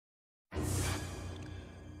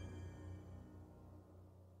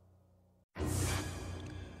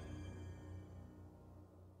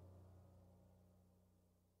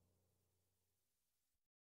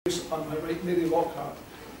On my right, Mary Lockhart.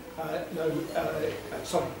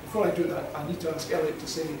 Sorry, before I do that, I need to ask Elliot to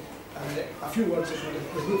say a few words about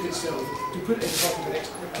the book itself, to put it in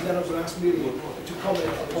context, and then I was going to ask Mary to comment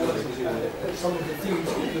upon some of the themes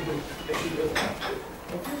of the book that she wrote.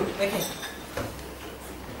 Okay.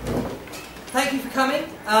 Thank you for coming.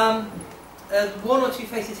 One or two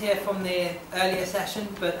faces here from the earlier session,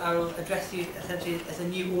 but I will address you essentially as a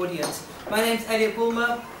new audience. My name's Elliot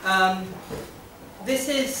Bulmer. This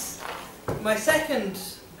is my second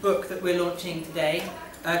book that we're launching today,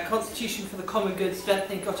 Constitution for the Common Good,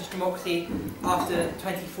 Strengthening Scottish Democracy After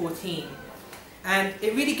 2014. And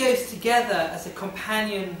it really goes together as a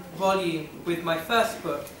companion volume with my first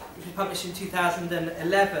book, which was published in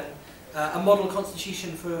 2011, a model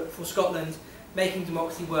constitution for Scotland, making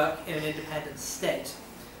democracy work in an independent state.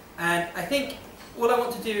 And I think all I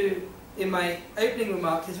want to do in my opening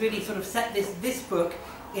remarks is really sort of set this book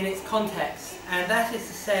in its context, and that is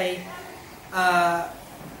to say,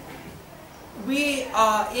 we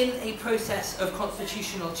are in a process of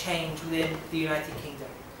constitutional change within the United Kingdom.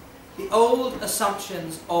 The old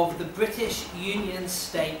assumptions of the British Union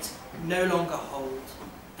state no longer hold,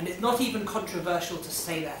 and it's not even controversial to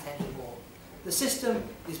say that anymore. The system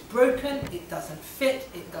is broken, it doesn't fit,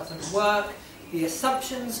 it doesn't work. The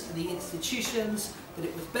assumptions and the institutions that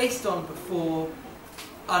it was based on before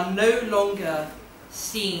are no longer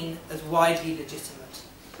seen as widely legitimate.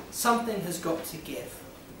 Something has got to give.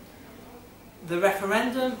 The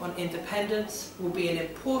referendum on independence will be an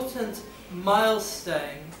important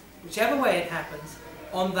milestone, whichever way it happens,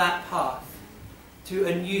 on that path to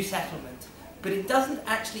a new settlement. But it doesn't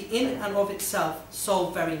actually, in and of itself,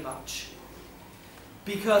 solve very much.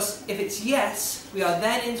 Because if it's yes, we are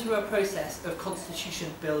then into a process of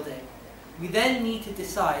constitution building. We then need to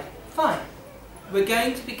decide, fine, we're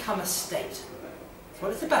going to become a state. That's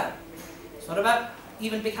what it's about. It's not about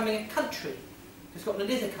even becoming a country, because Scotland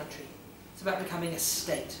is a country. It's about becoming a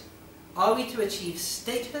state. Are we to achieve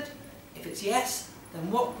statehood? If it's yes, then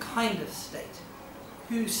what kind of state?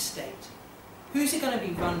 Whose state? Who's it going to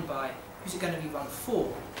be run by? Who's it going to be run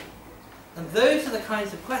for? And those are the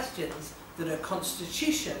kinds of questions that a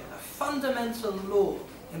constitution, a fundamental law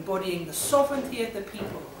embodying the sovereignty of the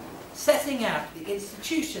people, setting out the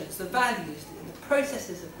institutions, the values, the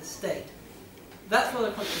processes of the state, that's what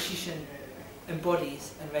a constitution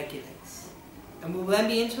embodies and regulates. And we'll then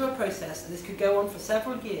be into a process, and this could go on for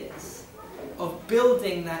several years, of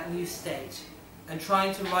building that new state and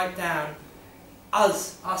trying to write down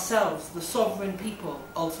us, ourselves, the sovereign people,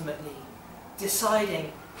 ultimately,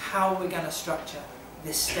 deciding how we're going to structure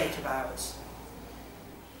this state of ours.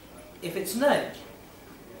 If it's no,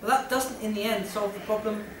 well, that doesn't in the end solve the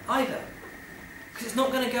problem either, because it's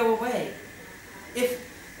not going to go away. If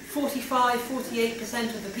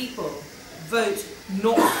 45–48% of the people vote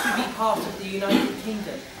not to be part of the United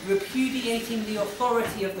Kingdom, repudiating the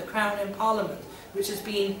authority of the Crown in Parliament, which has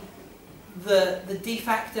been the de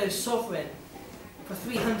facto sovereign for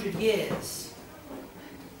 300 years,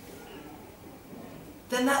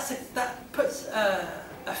 then that puts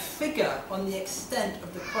a figure on the extent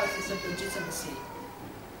of the crisis of legitimacy.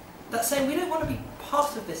 That's saying we don't want to be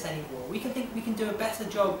part of this anymore. We can think we can do a better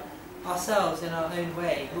job ourselves in our own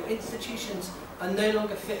way. Your institutions are no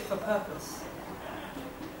longer fit for purpose.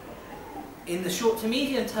 In the short to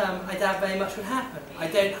medium term, I doubt very much would happen. I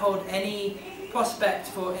don't hold any prospect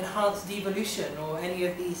for enhanced devolution or any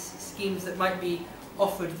of these schemes that might be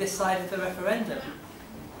offered this side of the referendum.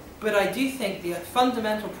 But I do think the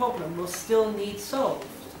fundamental problem will still need solved.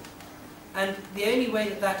 And the only way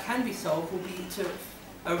that that can be solved will be to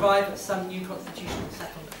arrive at some new constitutional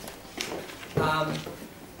settlement.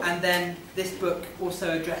 And then this book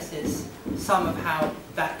also addresses some of how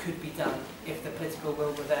that could be done if the political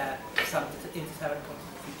will were there at some indeterminate point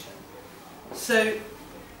in the future. So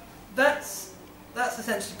that's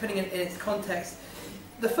essentially putting it in its context.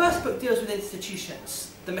 The first book deals with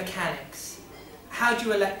institutions, the mechanics. How do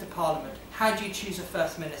you elect a parliament? How do you choose a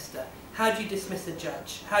first minister? How do you dismiss a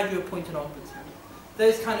judge? How do you appoint an ombudsman?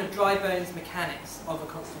 Those kind of dry bones mechanics of a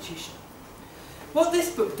constitution. What this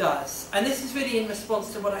book does, and this is really in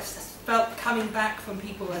response to what I've felt coming back from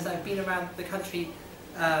people as I've been around the country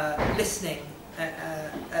listening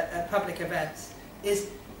at public events, is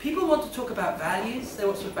people want to talk about values, they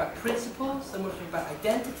want to talk about principles, they want to talk about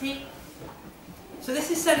identity. So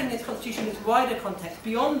this is setting this constitution in its wider context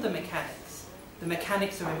beyond the mechanics. The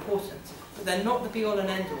mechanics are important, but they're not the be-all and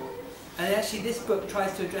end-all. And actually this book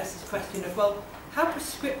tries to address this question of, well, how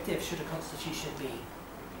prescriptive should a constitution be?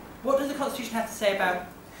 What does the Constitution have to say about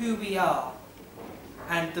who we are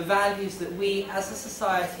and the values that we as a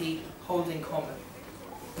society hold in common?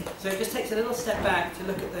 So it just takes a little step back to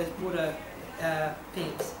look at those broader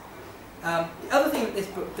themes. The other thing that this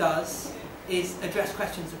book does is address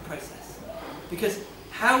questions of process, because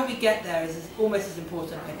how we get there is almost as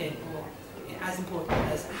important, I think, or as important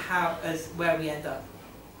as where we end up.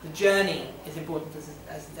 The journey is important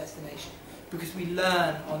as the destination, because we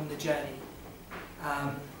learn on the journey.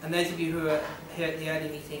 And those of you who are here at the early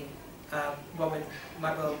meeting, Robin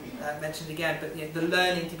might well mention it again, but the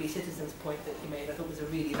learning to be citizens point that he made, I thought was a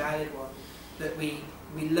really valid one, that we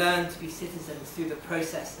learn to be citizens through the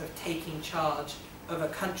process of taking charge of a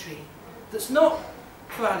country that's not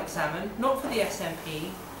for Alex Salmond, not for the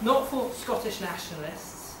SNP, not for Scottish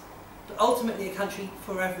nationalists, but ultimately a country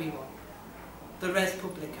for everyone. The res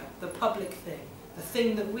publica, the public thing, the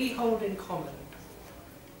thing that we hold in common.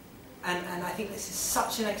 And I think this is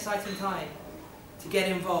such an exciting time to get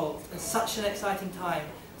involved, and such an exciting time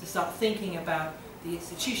to start thinking about the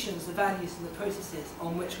institutions, the values and the processes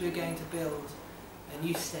on which we're going to build a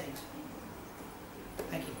new state.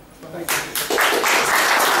 Thank you. Thank you.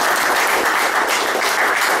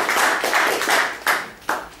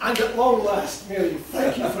 And at long last, Mary,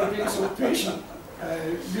 thank you for being so patient.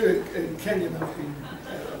 You and Kenyon have been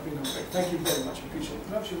thank you very much, appreciate it.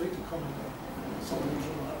 Perhaps you'd like to comment on some of these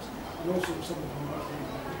remarks, and also some of the remarks.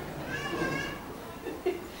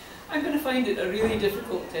 I'm going to find it a really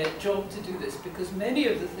difficult job to do this, because many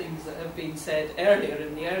of the things that have been said earlier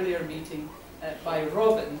in the earlier meeting by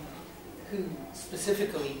Robin, who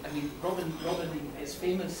specifically, I mean, Robin is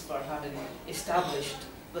famous for having established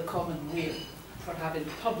the common weal, for having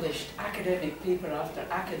published academic paper after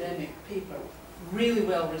academic paper, really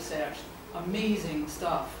well researched, amazing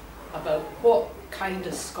stuff about what kind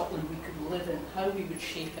of Scotland we could live in, how we would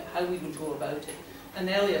shape it, how we would go about it. And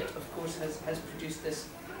Elliot, of course, has produced this,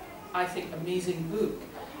 I think, amazing book.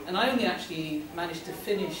 And I only actually managed to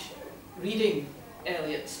finish reading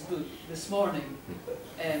Elliot's book this morning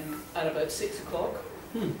at about 6 o'clock.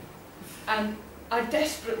 And I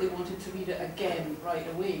desperately wanted to read it again right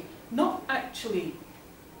away. Not actually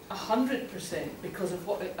 100% because of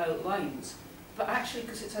what it outlines, but actually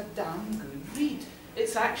because it's a damn good read.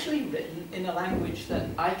 It's actually written in a language that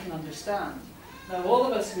I can understand. Now, all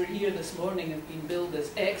of us who are here this morning have been billed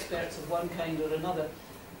as experts of one kind or another,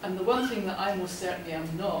 and the one thing that I most certainly am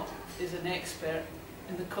not is an expert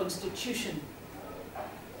in the Constitution.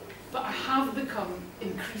 But I have become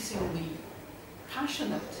increasingly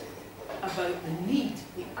passionate about the need,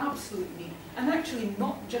 the absolute need, and actually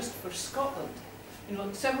not just for Scotland. You know,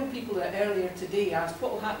 several people earlier today asked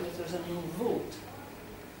what will happen if there's a no vote.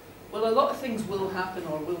 Well, a lot of things will happen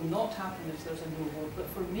or will not happen if there's a no vote, but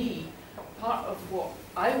for me, part of what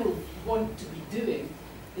I will want to be doing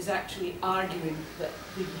is actually arguing that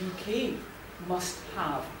the UK must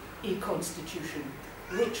have a constitution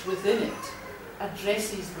which within it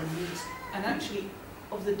addresses the needs and actually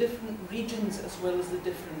of the different regions as well as the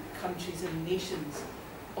different countries and nations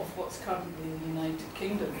of what's currently the United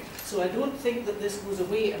Kingdom. So I don't think that this goes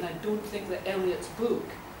away, and I don't think that Elliot's book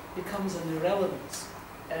becomes an irrelevance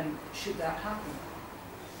should that happen.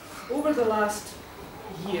 Over the last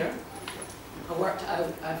year, I worked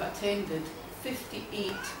out, I've attended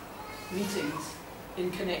 58 meetings in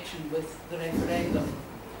connection with the referendum.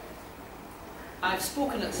 I've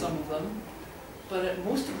spoken at some of them, but at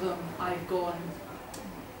most of them I've gone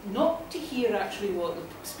not to hear actually what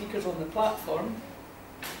the speakers on the platform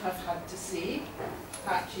have had to say,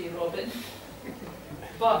 Patchy, Robin,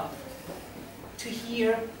 but to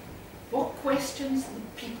hear what questions the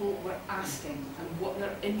people were asking and what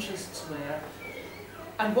their interests were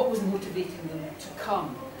and what was motivating them to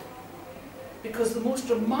come. Because the most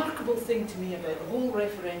remarkable thing to me about the whole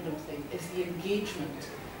referendum thing is the engagement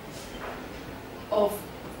of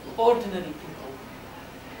ordinary people.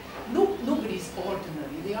 Nobody's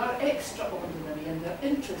ordinary, they are extraordinary, and their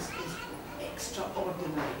interest is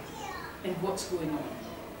extraordinary in what's going on.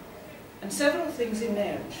 And several things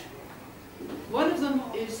emerge. One of them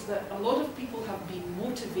is that a lot of people have been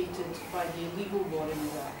motivated by the illegal war in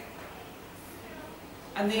Iraq.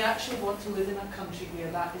 And they actually want to live in a country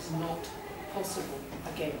where that is not possible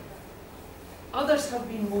again. Others have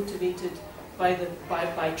been motivated by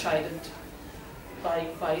Trident, by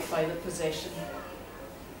the possession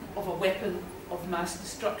of a weapon of mass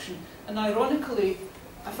destruction. And ironically,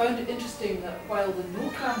 I found it interesting that while the No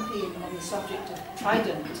campaign on the subject of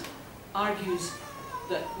Trident argues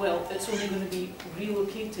that, well, it's only going to be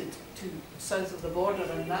relocated to south of the border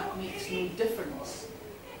and that makes no difference,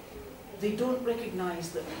 they don't recognise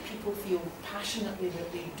that people feel passionately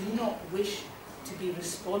that they do not wish to be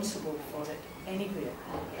responsible for it anywhere.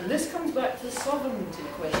 And this comes back to the sovereignty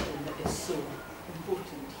question that is so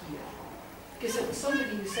important here. Because it was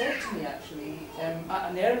somebody who said to me, actually,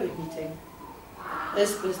 at an early meeting,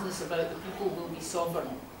 this business about the people will be sovereign.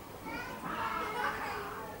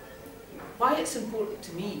 Why it's important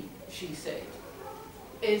to me, she said,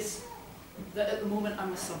 is that at the moment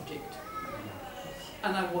I'm a subject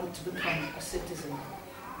and I want to become a citizen.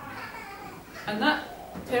 And that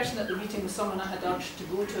person at the meeting was someone I had urged to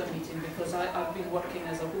go to a meeting because I've been working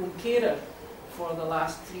as a home carer for the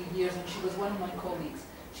last 3 years, and she was one of my colleagues.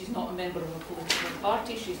 She's not a member of a political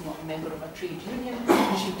party, she's not a member of a trade union,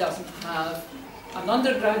 she doesn't have an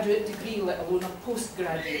undergraduate degree, let alone a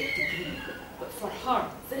postgraduate degree. But for her,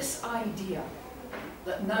 this idea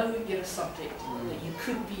that now you're a subject, that you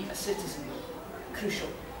could be a citizen, crucial.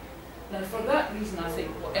 Now for that reason, I think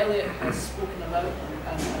what Elliot has spoken about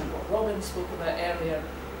and what Robin spoke about earlier,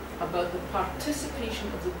 about the participation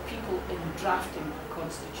of the people in drafting a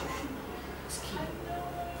constitution is key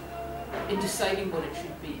in deciding what it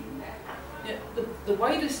should be. Now, the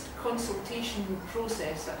widest consultation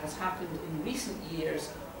process that has happened in recent years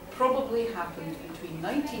probably happened between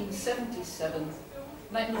 1997,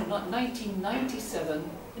 no, not 1997,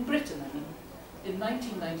 in Britain, I mean, in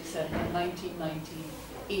 1997 and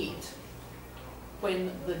 1998,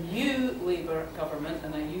 when the new Labour government,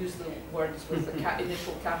 and I use the words with the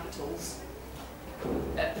initial capitals,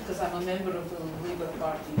 because I'm a member of the Labour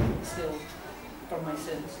Party still, for my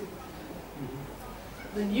sins.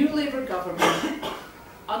 The new Labour government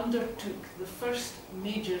undertook the first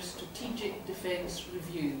major strategic defence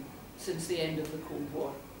review since the end of the Cold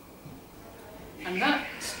War. And that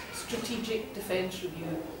strategic defence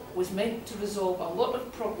review was meant to resolve a lot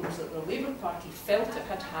of problems that the Labour Party felt it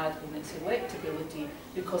had had in its electability,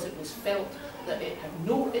 because it was felt that it had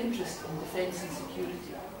no interest in defence and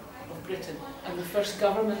security of Britain. And the first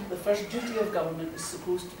duty of government is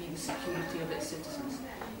supposed to be the security of its citizens.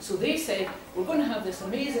 So they said, we're going to have this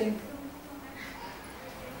amazing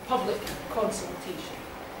public consultation.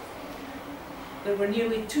 There were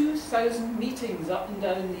nearly 2,000 meetings up and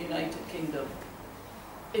down the United Kingdom,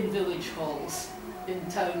 in village halls, in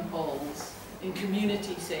town halls, in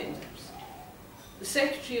community centres. The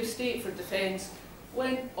Secretary of State for Defence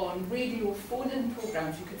went on radio phone-in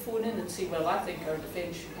programmes. You could phone in and say, well, I think our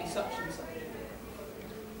defence should be such and such.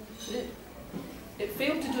 It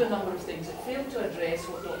failed to do a number of things. It failed to address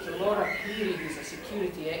what Dr. Laura Cleary, who's a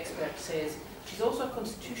security expert, says. She's also a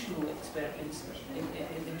constitutional expert,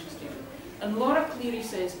 interestingly. And Laura Cleary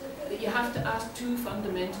says that you have to ask two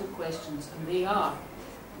fundamental questions, and they are,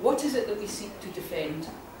 what is it that we seek to defend,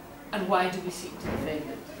 and why do we seek to defend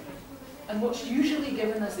it? And what's usually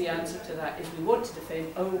given as the answer to that is we want to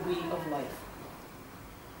defend our way of life.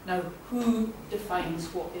 Now, who defines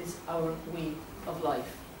what is our way of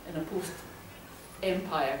life in a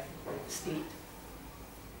post-empire state?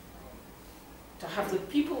 To have the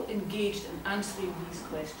people engaged in answering these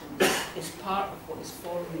questions is part of what is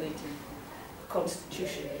formulating a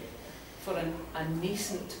constitution for a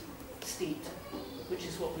nascent state, which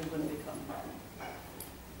is what we're going to become.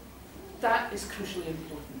 That is crucially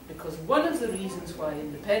important, because one of the reasons why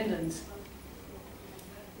independence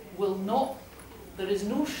will not, there is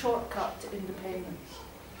no shortcut to independence.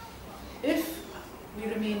 If we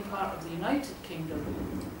remain part of the United Kingdom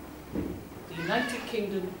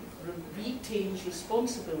retains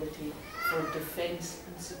responsibility for defence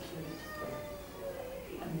and security.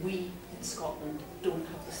 And we in Scotland don't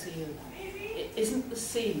have the say in that. It isn't the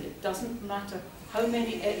same. It doesn't matter how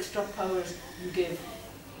many extra powers you give.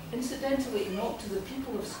 Incidentally, not to the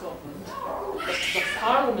people of Scotland, but to the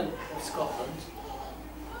Parliament of Scotland.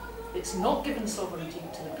 It's not giving sovereignty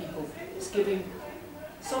to the people. It's giving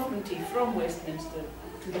sovereignty from Westminster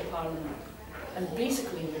to the Parliament. And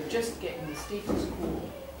basically, you're just getting the status quo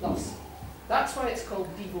plus. That's why it's called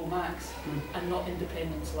Devo Max and not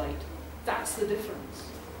Independence Light. That's the difference.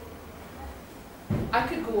 I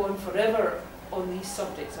could go on forever on these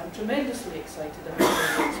subjects. I'm tremendously excited about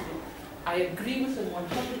this. I agree with them 100%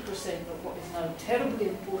 that what is now terribly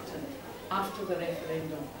important after the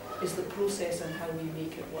referendum is the process and how we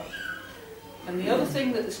make it work. And the other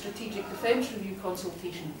thing that the Strategic Defence Review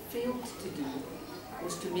consultation failed to do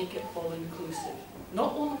was to make it all-inclusive.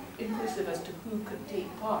 Not all-inclusive as to who could take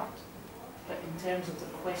part, but in terms of the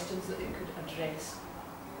questions that it could address.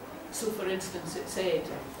 So, for instance, it said,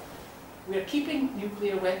 we are keeping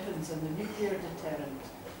nuclear weapons and the nuclear deterrent.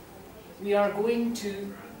 We are going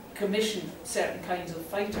to commission certain kinds of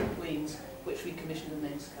fighter planes, which we commissioned and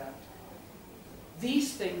then scrapped.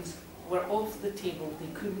 These things were off the table.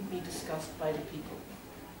 They couldn't be discussed by the people.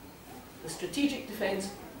 The Strategic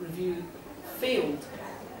Defence Review failed,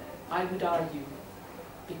 I would argue,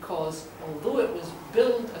 because although it was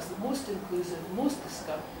billed as the most inclusive, most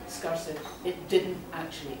discursive, it didn't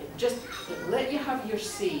actually. It let you have your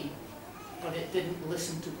say, but it didn't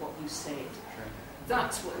listen to what you said. Sure.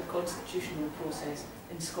 That's what the constitutional process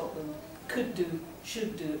in Scotland could do,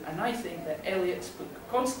 should do, and I think that Elliot's book,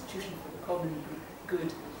 Constitution for the Common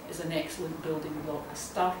Good, is an excellent building block, a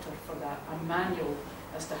starter for that, a manual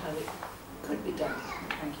as to how it could be done.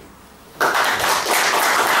 Thank you.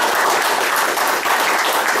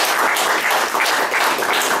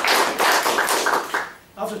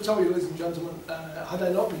 I have to tell you, ladies and gentlemen, had I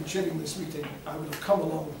not been chairing this meeting, I would have come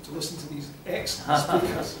along to listen to these excellent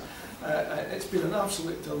speakers. It's been an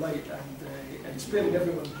absolute delight, and sparing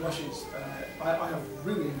everyone blushes. I have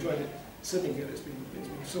really enjoyed it sitting here. It's been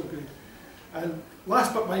so good. And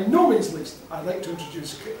last but by no means least, I'd like to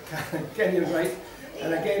introduce Kenya Wright,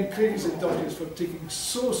 and again, praise and indulgence for taking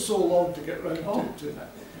so long to get round to that.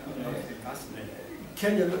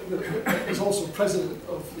 Kenya is also president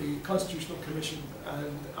of the Constitutional Commission,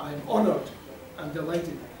 and I'm honoured and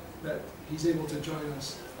delighted that he's able to join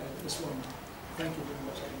us this morning. Thank you very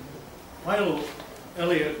much. While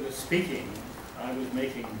Elliot was speaking, I was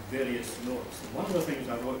making various notes. And one of the things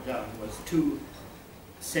I wrote down was two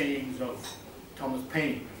sayings of Thomas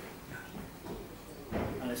Paine,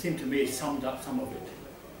 and it seemed to me summed up some of it.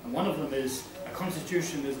 And one of them is, a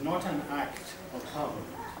constitution is not an act of Parliament,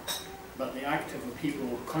 but the act of a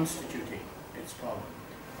people constituting its Parliament,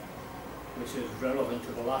 which is relevant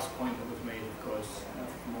to the last point that was made, of course,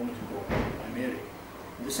 a moment ago by Mary.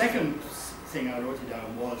 And the second thing I wrote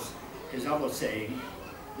down was his other saying,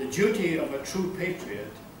 the duty of a true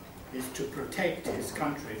patriot is to protect his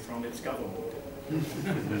country from its government.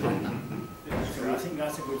 So I think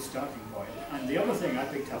that's a good starting point. And the other thing I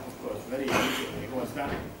picked up, of course, very immediately was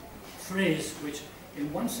that phrase which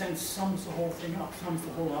in one sense sums the whole thing up, sums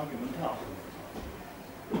the whole argument up.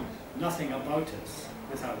 Nothing about us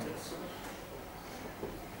without us.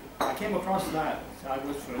 I came across that. I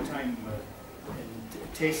was for a time in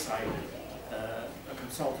Tayside, a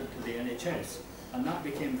consultant to the NHS, and that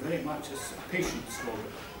became very much a patient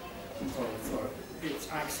slogan for its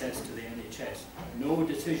access to the NHS. No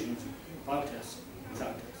decisions about us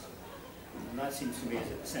without us. And that seems to me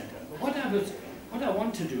is at the centre. But what I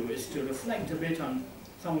want to do is to reflect a bit on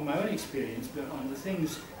some of my own experience, but on the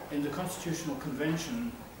things in the Constitutional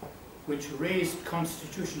Convention which raised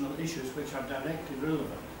constitutional issues which are directly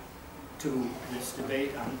relevant to this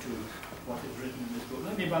debate and to what is written in this book.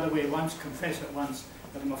 Let me, by the way, confess at once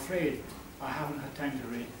that I'm afraid I haven't had time to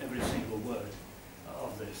read every single word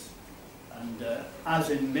of this. And as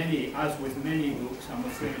with many books, I'm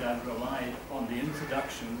afraid I've relied on the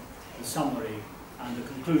introduction, the summary, and the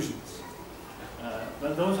conclusions.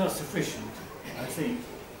 But those are sufficient, I think,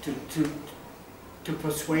 to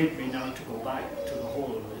persuade me now to go back to the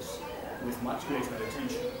whole of this with much greater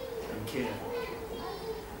attention and care.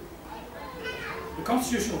 The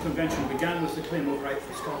Constitutional Convention began with the Claim of Right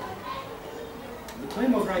for Scotland. The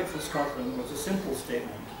Claim of Right for Scotland was a simple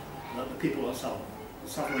statement that the people are sovereign. The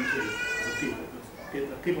sovereignty of the people.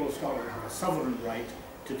 The people of Scotland have a sovereign right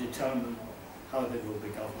to determine how they will be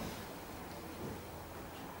governed.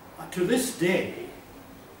 To this day,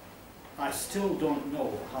 I still don't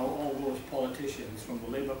know how all those politicians from the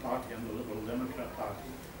Labour Party and the Liberal Democrat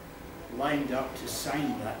Party lined up to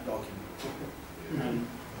sign that document. And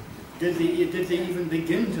did they even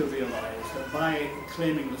begin to realise that by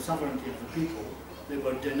claiming the sovereignty of the people, they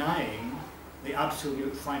were denying the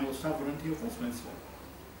absolute final sovereignty of Westminster?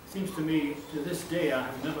 It seems to me, to this day, I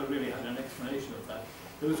have never really had an explanation of that.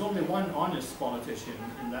 There was only one honest politician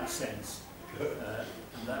in that sense,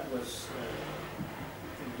 and that was,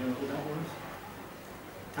 you know who that was?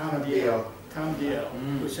 Tam Dale,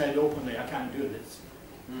 who said openly, I can't do this.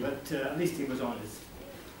 But at least he was honest.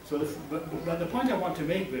 So, but the point I want to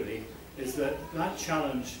make really is that that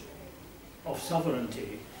challenge of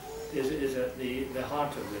sovereignty is at the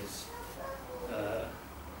heart of this.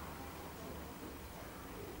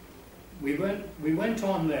 We went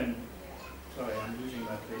on then. Sorry, I'm losing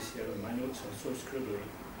my place here. My notes are so scribbly.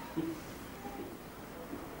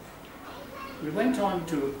 We went on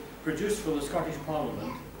to produce for the Scottish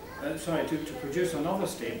Parliament. To produce another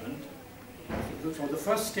statement. So the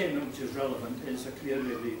first statement which is relevant is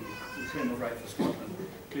clearly the Claim of Right for Scotland,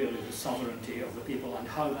 clearly the sovereignty of the people and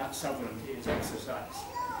how that sovereignty is exercised.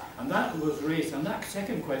 And that was raised, and that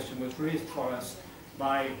second question was raised for us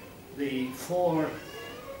by the four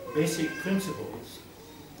basic principles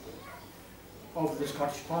of the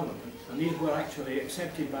Scottish Parliament. And these were actually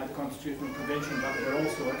accepted by the Constitutional Convention, but they were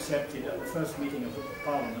also accepted at the first meeting of the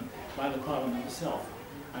Parliament by the Parliament itself.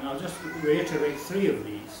 And I'll just reiterate three of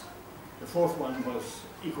these. The fourth one was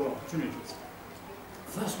equal opportunities.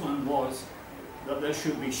 The first one was that there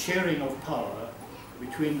should be sharing of power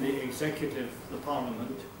between the executive, the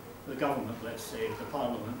parliament, the government, let's say, the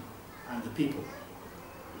parliament, and the people.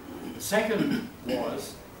 The second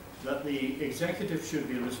was that the executive should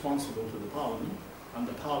be responsible to the parliament, and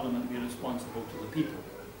the parliament be responsible to the people.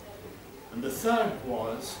 And the third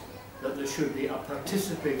was that there should be a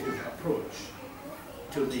participative approach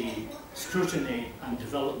to the scrutiny and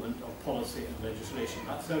development of policy and legislation.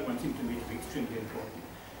 That third one seemed to me to be extremely important.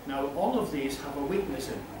 Now, all of these have a weakness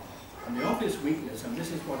in them. And the obvious weakness, and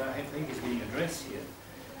this is what I think is being addressed here,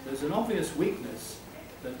 there's an obvious weakness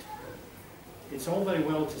that it's all very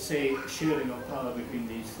well to say sharing of power between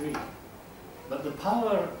these three, but the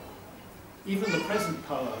power, even the present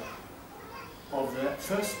power of the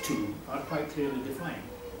first two are quite clearly defined.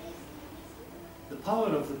 The power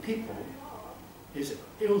of the people is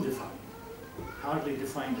ill-defined, hardly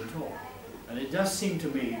defined at all. And it does seem to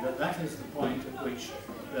me that that is the point at which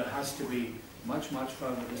there has to be much, much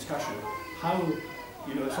further discussion. How,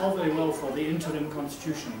 you know, it's all very well for the interim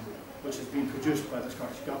constitution, which has been produced by the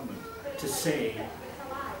Scottish Government, to say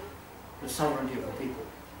the sovereignty of the people.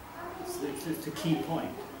 It's the key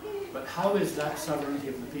point. But how is that sovereignty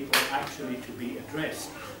of the people actually to be addressed?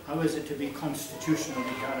 How is it to be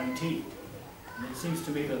constitutionally guaranteed? And it seems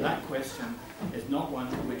to me that that question is not one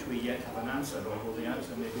to which we yet have an answer, although the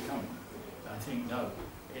answer may be coming, I think, now,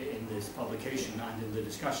 in this publication and in the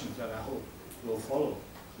discussions that I hope will follow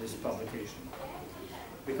this publication.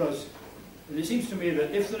 Because it seems to me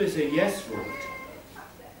that if there is a yes vote,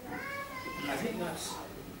 I think that's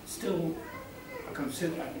still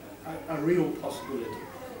a real possibility.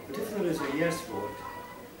 But if there is a yes vote,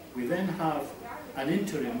 we then have an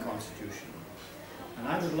interim constitution. And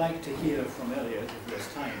I would like to hear from Elliot, if there's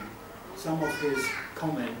time, some of his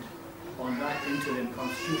comment on that interim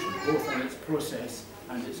constitution, both on its process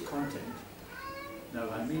and its content. Now,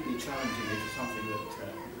 I may be challenging it to something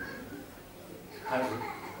that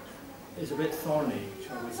is a bit thorny,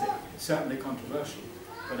 shall we say, certainly controversial,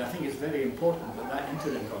 but I think it's very important that that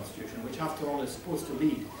interim constitution, which after all is supposed to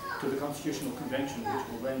lead to the Constitutional Convention, which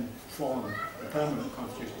will then form the permanent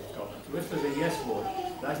constitution of Scotland. So if there's a yes vote,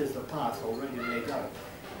 that is the path already laid out.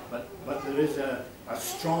 But there is a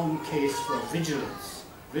strong case for vigilance.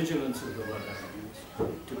 Vigilance is the word I would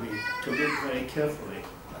use, to look very carefully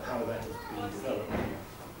at how that is being developed.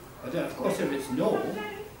 But of course, if it's no,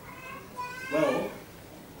 well,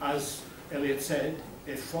 as Elliot said,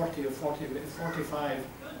 if 40 or 40, 45,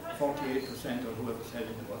 48%, or whoever said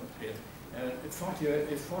it wasn't clear,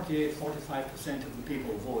 if 48, 45% of the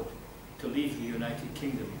people vote to leave the United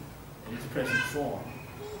Kingdom in its present form,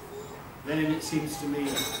 then it seems to me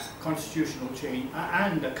constitutional change,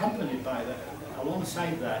 and accompanied by that,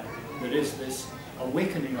 alongside that, there is this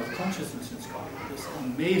awakening of consciousness in Scotland, this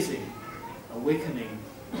amazing awakening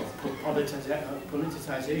of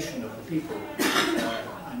politicization of the people,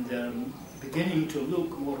 and beginning to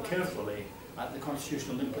look more carefully at the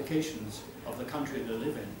constitutional implications of the country they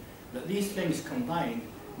live in. That these things combined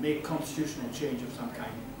make constitutional change of some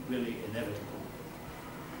kind really inevitable.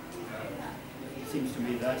 It seems to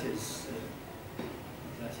me that is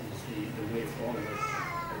the way forward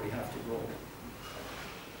that we have to go.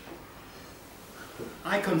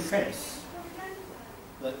 I confess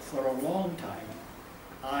that for a long time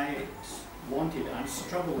I wanted and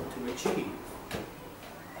struggled to achieve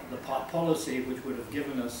the policy which would have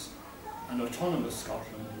given us an autonomous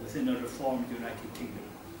Scotland within a reformed United Kingdom.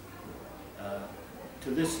 To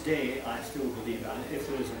this day, I still believe that if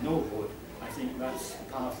there is a no vote, I think that's the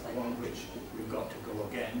path along which we've got to go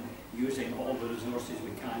again, using all the resources we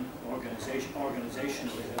can,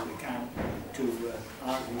 organisationally that we can, to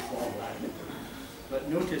argue for that. But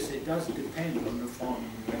notice it does depend on reforming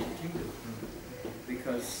the United Kingdom,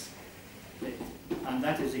 because, and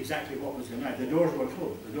that is exactly what was denied. The doors were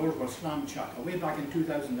closed, the doors were slammed shut. Way back in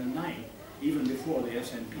 2009, even before the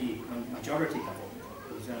SNP majority government,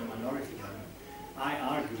 it was then a minority government, I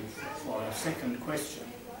argued for a second question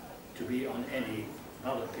to be on any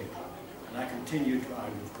ballot paper, and I continued to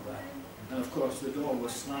argue for that. And of course the door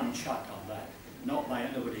was slammed shut on that, not by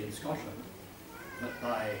anybody in Scotland, but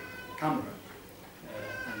by Cameron.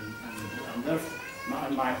 And therefore,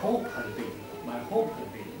 my hope had been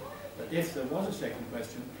that if there was a second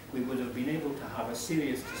question, we would have been able to have a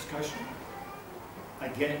serious discussion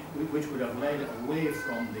again, which would have led away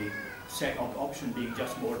from the second option being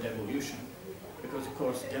just more devolution, because of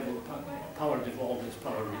course power devolved is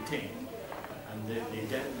power retained,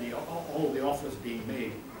 and all the offers being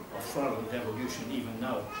made of further devolution even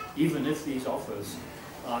now, even if these offers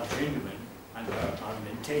are genuine, and are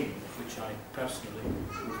maintained, which I personally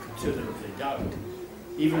would considerably doubt.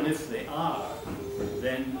 Even if they are,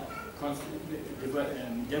 then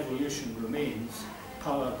devolution remains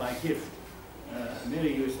power by gift.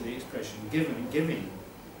 Mary used the expression giving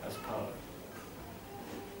as power.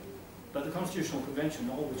 But the Constitutional Convention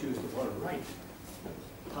always used the word right,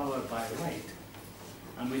 power by right.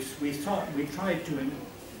 And we tried to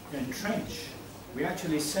entrench. We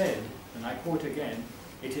actually said, and I quote again,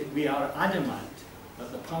 we are adamant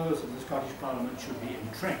that the powers of the Scottish Parliament should be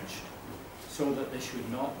entrenched, so that they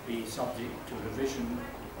should not be subject to revision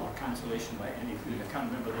or cancellation by any food. I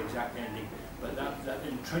can't remember the exact ending, but that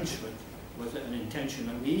entrenchment was an intention.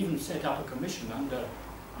 And we even set up a commission under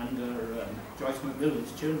Joyce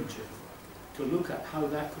McMillan's chairmanship to look at how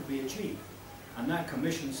that could be achieved. And that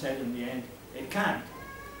commission said in the end, it can't.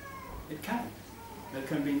 It can't. There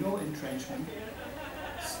can be no entrenchment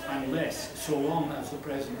unless, so long as the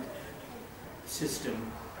present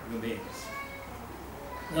system remains.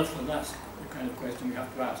 Therefore, that's the kind of question we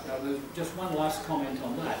have to ask. Now, there's just one last comment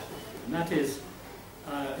on that, and that is,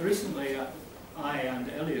 recently I and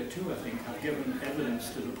Elliot too, I think, have given evidence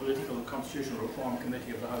to the Political and Constitutional Reform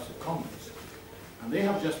Committee of the House of Commons, and they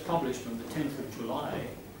have just published on the 10th of July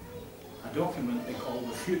a document they call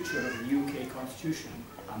The Future of the UK Constitution,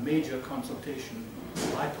 a major consultation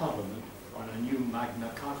by Parliament on a new Magna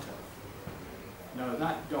Carta. Now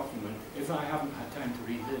that document, if I haven't had time to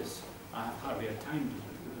read this, I have hardly had time to do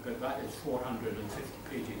it, because that is 450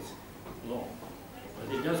 pages long.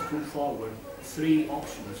 But it does put forward 3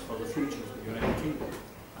 options for the future of the United Kingdom.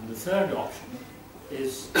 And the third option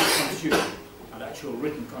is a constitution, an actual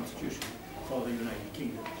written constitution for the United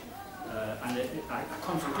Kingdom. And a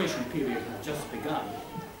consultation period has just begun,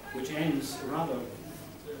 which ends rather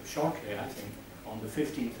shortly, I think, on the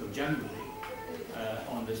 15th of January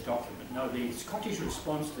on this document. Now, the Scottish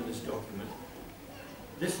response to this document,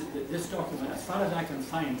 this document, as far as I can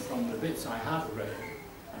find from the bits I have read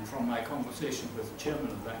and from my conversation with the chairman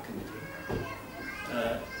of that committee,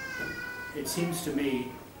 it seems to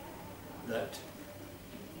me that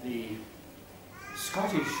the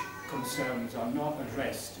Scottish concerns are not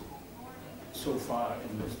addressed so far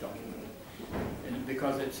in this document,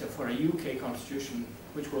 because it's for a UK constitution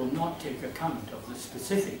which will not take account of the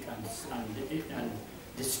specific and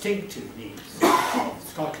distinctive needs of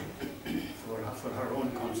Scotland for her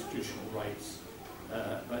own constitutional rights.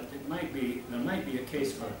 But there might be a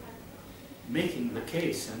case for making the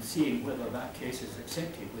case and seeing whether that case is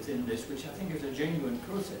accepted within this, which I think is a genuine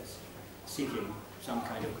process, seeking some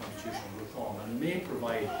kind of constitutional reform, and may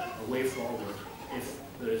provide a way forward if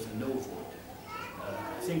there is a no vote.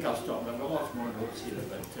 I think I'll stop. There are lots more notes here,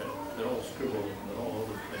 but they're all scribbled and they're all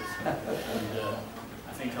over the place. And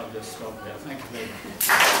I think I'll just stop there. Thank you very much.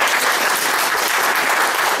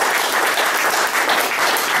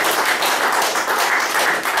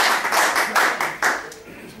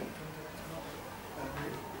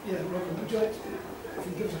 Yeah, Robin, would you like to, if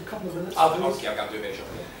you give us a couple of minutes? I'll do it very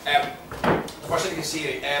shortly. The first thing I can say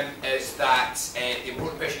is that the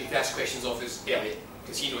important question you can ask questions of is Elliot,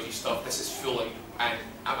 because he knows his stuff. This is fooling, and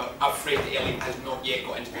I'm afraid that Elliot has not yet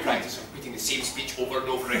got into the practice of repeating the same speech over and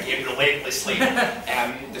over again relentlessly.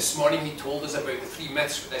 This morning he told us about the 3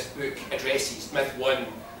 myths that this book addresses. Myth 1,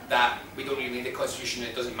 that we don't really need a constitution,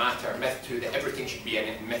 it doesn't matter. Myth 2, that everything should be in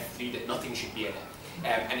it. And myth 3, that nothing should be in it.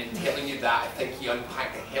 And in telling you that, I think he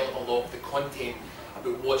unpacked a hell of a lot of the content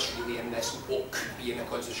about what's really in this and what could be in the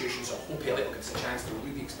constitution. So I hope Elliot will give us a chance to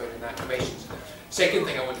really expound on that questions. Second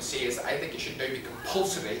thing I want to say is that I think it should now be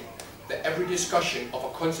compulsory that every discussion of a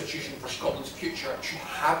constitution for Scotland's future should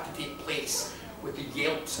have to take place with the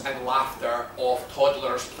yelps and laughter of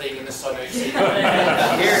toddlers playing in the sun outside.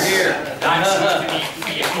 Hear, hear. That seems to me to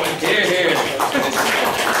be a point. Hear, hear.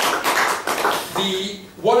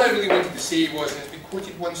 What I really wanted to say was, and it's been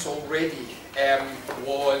quoted once already,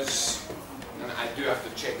 was, and I do have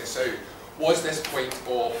to check this out, was this point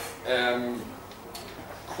of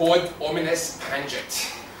quod omnis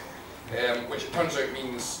tangit, which it turns out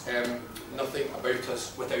means nothing about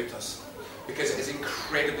us without us, because it is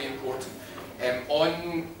incredibly important.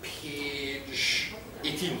 On page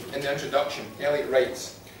 18 in the introduction, Elliot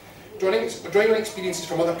writes, drawing on experiences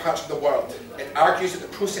from other parts of the world, it argues that the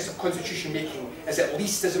process of constitution making is at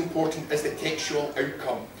least as important as the textual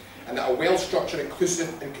outcome, and that a well-structured,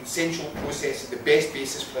 inclusive and consensual process is the best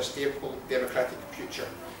basis for a stable democratic future.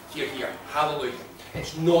 Hear, hear. Hallelujah.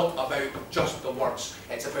 It's not about just the words.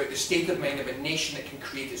 It's about the state of mind of a nation that can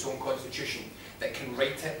create its own constitution, that can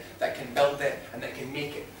write it, that can build it, and that can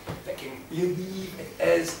make it, that can believe it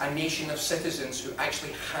is a nation of citizens who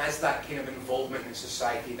actually has that kind of involvement in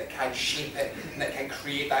society, that can shape it, and that can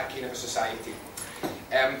create that kind of a society.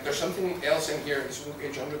 There's something else in here, this is on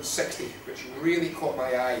page 160, which really caught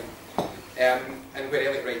my eye, and where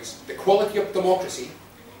Elliot writes, the quality of democracy,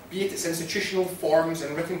 be it its institutional forms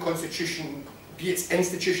and written constitution,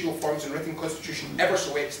 ever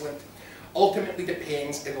so excellent, ultimately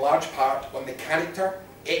depends in large part on the character,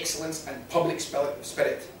 excellence and public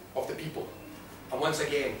spirit of the people. And once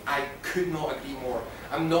again, I could not agree more.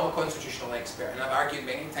 I'm not a constitutional expert, and I've argued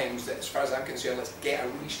many times that as far as I'm concerned, let's get a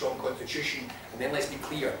really strong constitution, and then let's be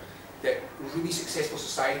clear that really successful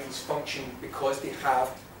societies function because they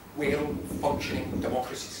have well-functioning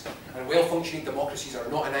democracies. And well-functioning democracies are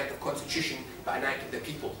not an act of constitution, but an act of the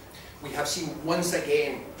people. We have seen once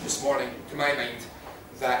again this morning, to my mind,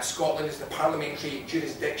 that Scotland is the parliamentary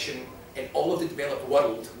jurisdiction in all of the developed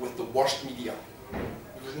world with the worst media.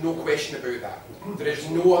 There's no question about that. There is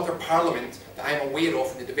no other parliament that I am aware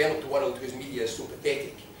of in the developed world whose media is so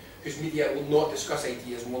pathetic, whose media will not discuss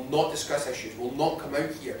ideas, will not discuss issues, will not come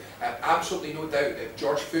out here. I have absolutely no doubt that if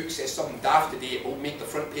George Fuchs says something daft today, it will make the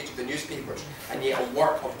front page of the newspapers. And yet a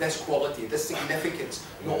work of this quality, this significance,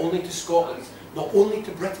 not only to Scotland, not only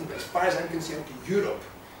to Britain, but as far as I'm concerned to Europe,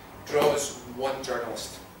 draws one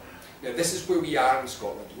journalist. Now this is where we are in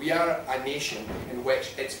Scotland. We are a nation in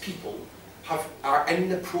which its people are in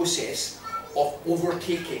the process of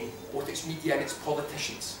overtaking both its media and its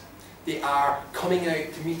politicians. They are coming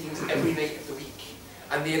out to meetings every night of the week,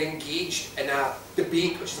 and they're engaged in a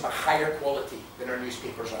debate which is of a higher quality than our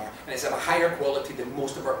newspapers are, and it's of a higher quality than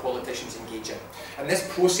most of our politicians engage in. And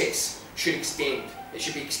this process should extend. It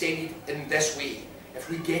should be extended in this way. If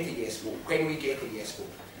we get a yes vote, when we get a yes vote,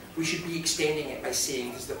 we should be extending it by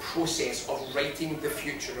saying it's the process of writing the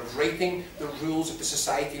future, of writing the rules of the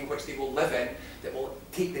society in which they will live in, that will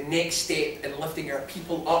take the next step in lifting our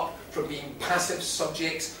people up from being passive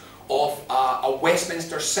subjects of a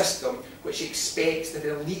Westminster system which expects that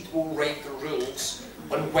the elite will write the rules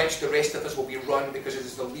on which the rest of us will be run, because it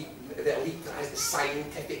is the elite that has the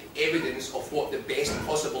scientific evidence of what the best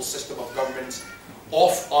possible system of government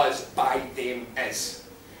of us by them is.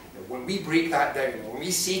 When we break that down, when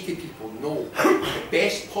we say to people, no, the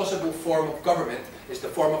best possible form of government is the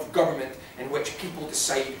form of government in which people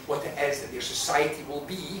decide what it is that their society will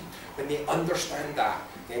be, when they understand that,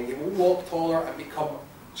 then they will walk taller and become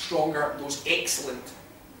stronger, those excellent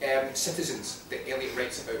citizens that Elliot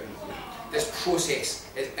writes about in here. This process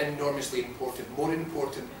is enormously important, more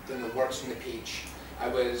important than the words on the page. I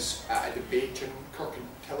was at a debate in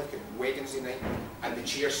Kirkintilloch on Wednesday night, and the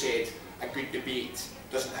chair said, a good debate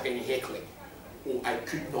doesn't have any heckling. Oh, I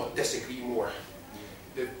could not disagree more.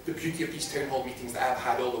 The beauty of these town hall meetings that I've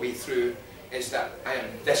had all the way through is that I am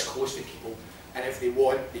this close to people, and if they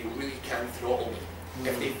want, they really can throttle me.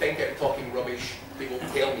 If they think I'm talking rubbish, they will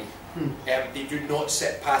tell me. They do not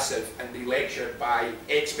sit passive and be lectured by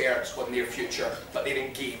experts on their future, but they're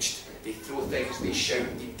engaged. They throw things, they shout,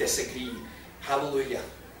 they disagree. Hallelujah.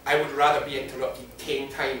 I would rather be interrupted 10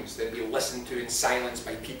 times than be listened to in silence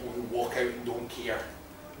by people who walk out and don't care.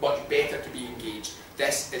 Much better to be engaged.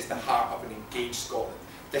 This is the heart of an engaged Scotland.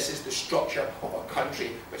 This is the structure of a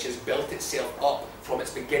country which has built itself up from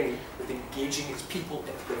its beginning with engaging its people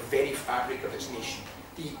into the very fabric of its nation.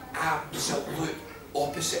 The absolute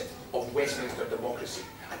opposite of Westminster democracy.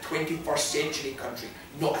 A 21st century country,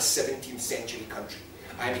 not a 17th century country.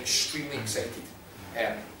 I am extremely excited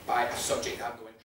by a subject I have no